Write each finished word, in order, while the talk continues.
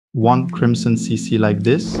one crimson CC like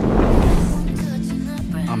this.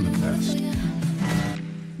 I'm the best.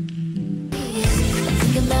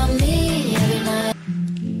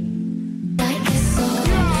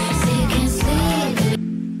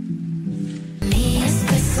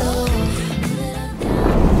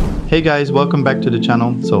 Hey guys, welcome back to the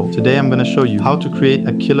channel. So today I'm going to show you how to create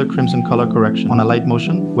a killer crimson color correction on Alight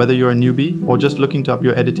Motion. Whether you're a newbie or just looking to up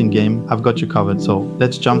your editing game, I've got you covered. So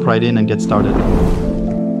let's jump right in and get started.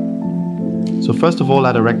 So first of all,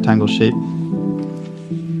 add a rectangle shape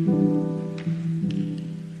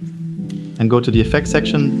and go to the effects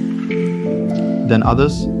section, then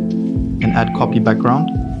others, and add copy background.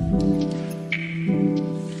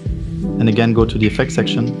 And again, go to the effects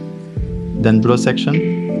section, then blur section,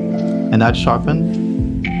 and add sharpen.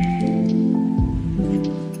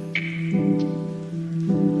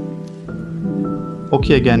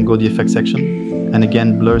 Okay, again, go to the effects section, and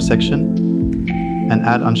again, blur section, and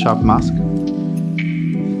add unsharp mask.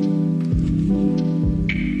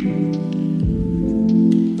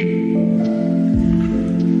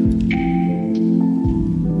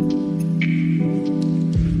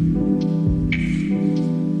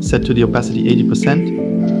 Set to the opacity 80%.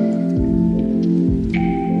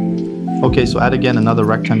 Okay, so add again another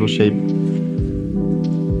rectangle shape.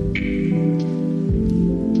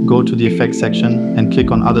 Go to the effects section and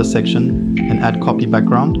click on other section and add copy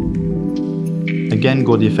background. Again,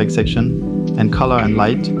 go to the effects section and color and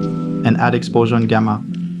light and add exposure and gamma.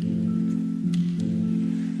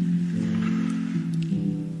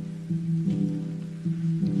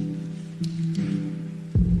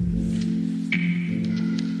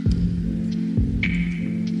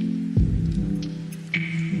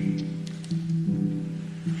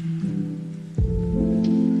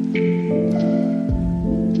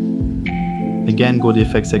 Again, go to the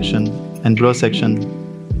effects section and blur section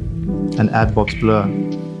and add box blur.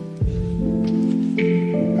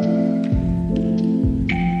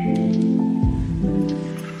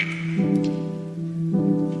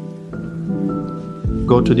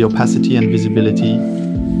 Go to the opacity and visibility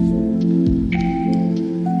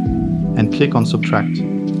and click on subtract.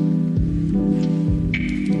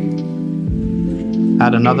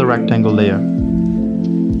 Add another rectangle layer.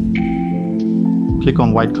 Click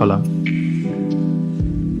on white color.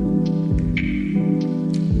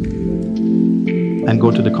 And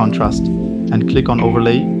go to the contrast and click on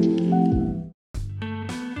overlay.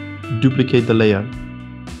 Duplicate the layer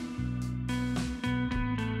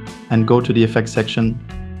and go to the effects section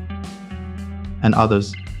and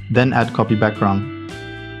others, then add copy background.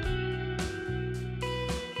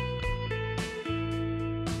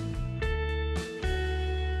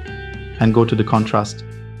 And go to the contrast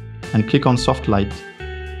and click on soft light.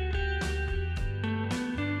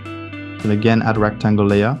 And again, add rectangle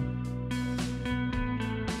layer.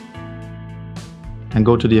 And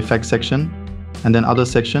go to the effects section and then other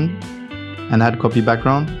section and add copy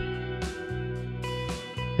background.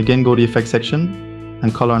 Again, go to the effects section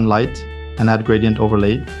and color and light and add gradient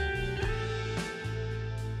overlay.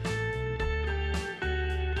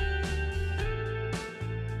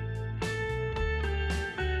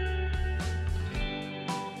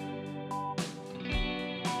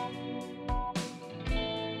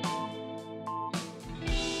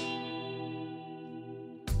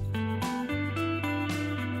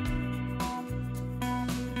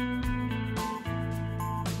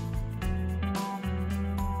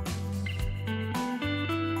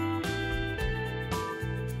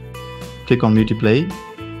 Click on multiply.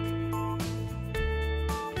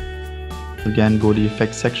 Again, go to the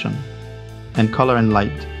effects section and color and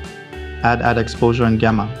light. Add exposure and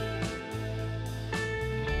gamma.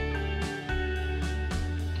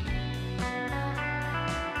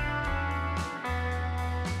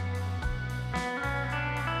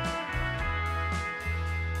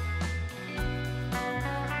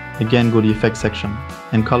 Again, go to the effects section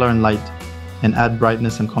and color and light and add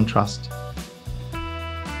brightness and contrast.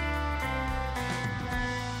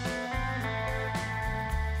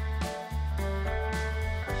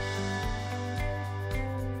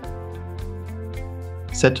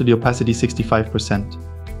 Set to the opacity 65%.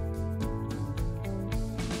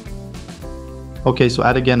 Okay, so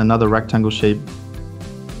add again another rectangle shape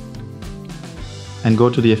and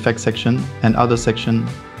go to the effects section and other section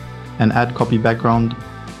and add copy background.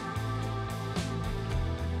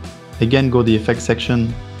 Again, go to the effects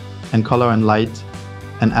section and color and light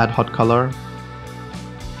and add hot color.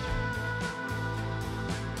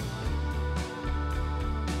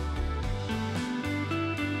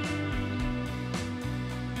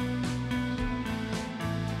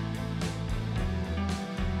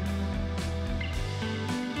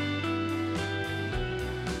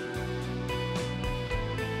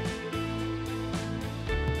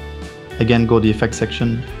 Again, go to the effects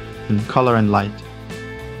section and color and light,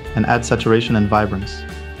 and add saturation and vibrance.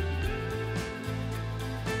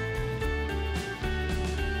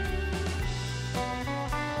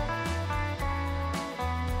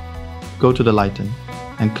 Go to the lighten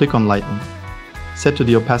and click on lighten. Set to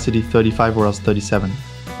the opacity 35 or else 37,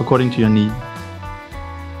 according to your need.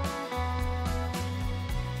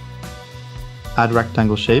 Add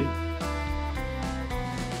rectangle shape.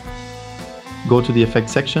 Go to the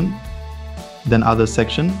effects section, then other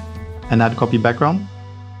section, and add copy background.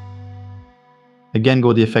 Again, go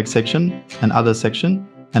to the effects section and other section,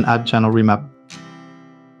 and add channel remap.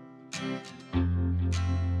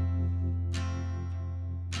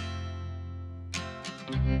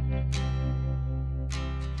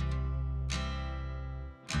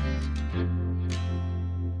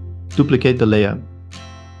 Duplicate the layer.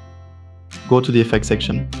 Go to the effects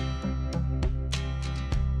section.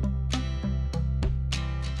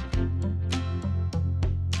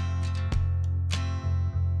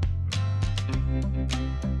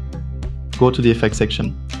 Go to the effects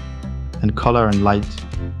section and color and light,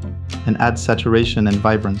 and add saturation and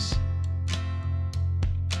vibrance.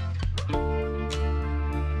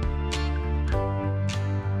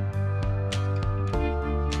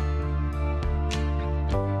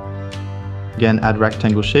 Again, add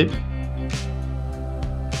rectangle shape.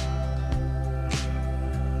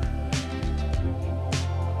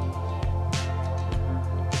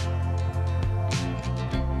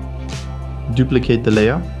 Duplicate the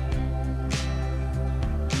layer.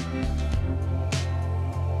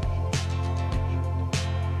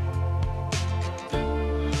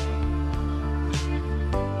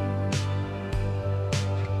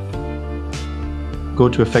 Go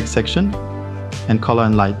to effects section and color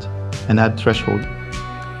and light, and add threshold.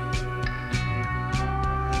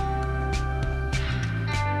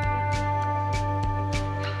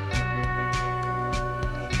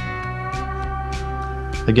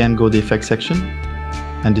 Again, go to the effects section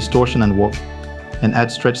and distortion and warp, and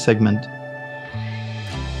add stretch segment.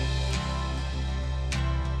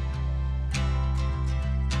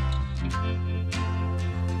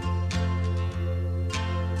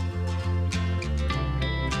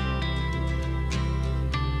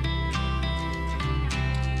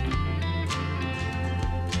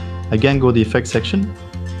 Again, go to the effects section,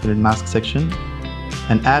 put it in mask section,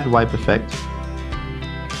 and add wipe effect.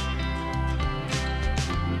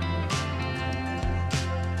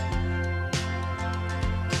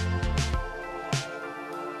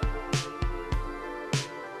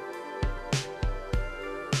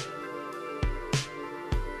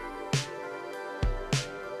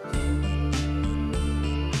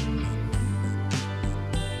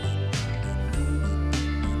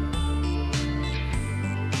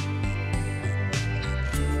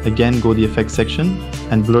 Again, go to the effects section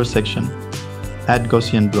and blur section. Add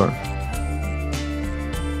Gaussian blur.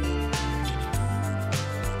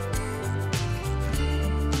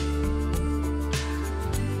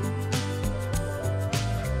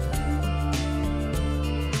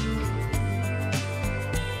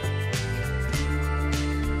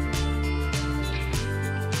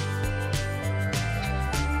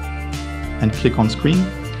 And click on screen.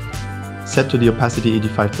 Set to the opacity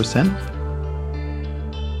 85%.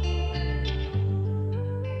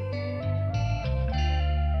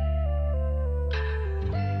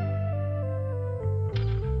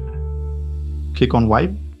 Click on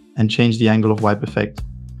wipe and change the angle of wipe effect.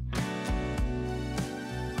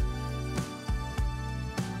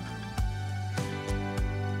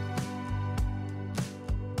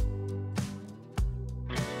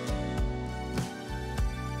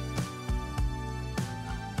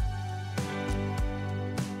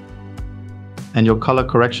 And your color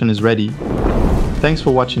correction is ready. Thanks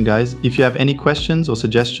for watching, guys. If you have any questions or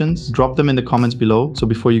suggestions, drop them in the comments below. So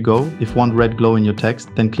before you go, if you want red glow in your text,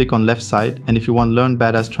 then click on left side. And if you want learn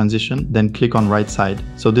badass transition, then click on right side.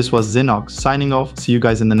 So this was Zenox signing off. See you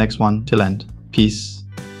guys in the next one. Till end. Peace.